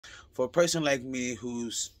For a person like me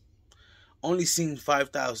who's only seen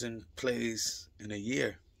 5,000 plays in a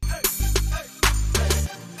year.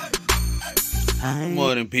 Good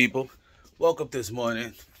morning, people. Woke up this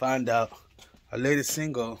morning, find out our latest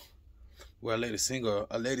EP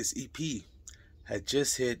had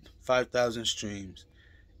just hit 5,000 streams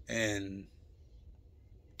in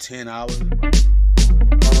 10 hours.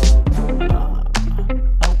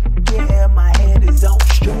 Yeah, my head is on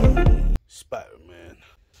straight. Spider-Man,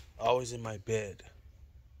 always in my bed.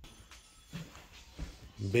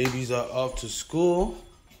 Babies are off to school.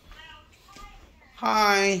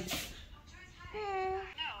 Hi.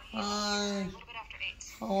 Hi.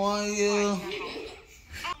 How are you?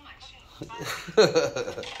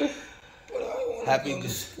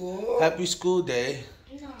 Happy school day.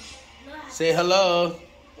 Say hello.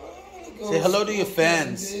 Say hello to your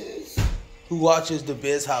fans who watches the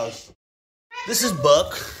Biz House. This is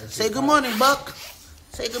Buck. Say good morning, Buck.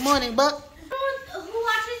 Say good morning, Buck. Who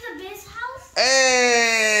watches the Biz House?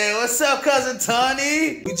 Hey, what's up, cousin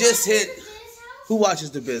Tony? We just hit. Who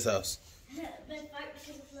watches the Biz House?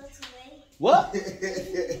 What?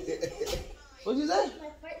 What'd you say? My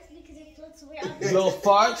farts because it floats away. Little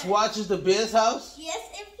Farts watches the Biz House? Yes,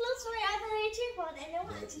 it floats away on the way to your phone and it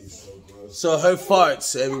watches it. So her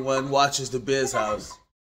farts, everyone watches the Biz House.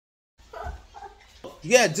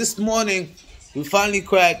 Yeah, this morning we finally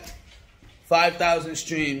cracked 5,000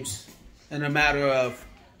 streams in a matter of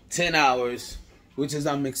 10 hours, which is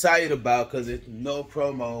I'm excited about because it's no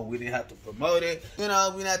promo. We didn't have to promote it. You know,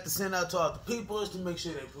 we didn't have to send out to all the people to make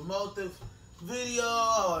sure they promote the video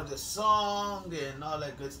or the song and all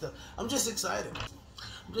that good stuff. I'm just excited.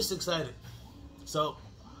 So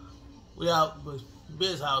we out with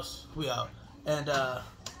Biz House. We out. And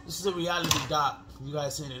this is a reality doc. You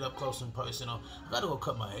guys seen it up close and personal. I gotta go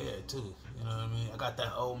cut my hair too. You know what I mean? I got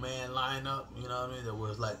that old man lineup. You know what I mean? That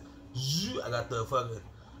was like, I got the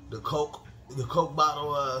Coke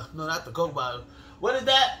bottle. No, not the Coke bottle. What is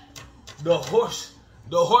that? The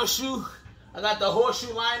horseshoe. I got the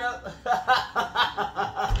horseshoe lineup.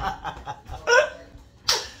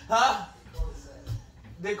 Huh?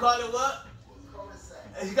 They call it what?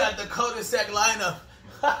 You got the cul-de-sac lineup.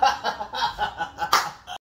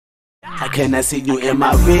 How can I see you in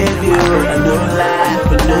my review? A new life,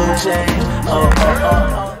 a new change. Oh, oh,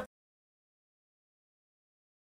 oh, oh.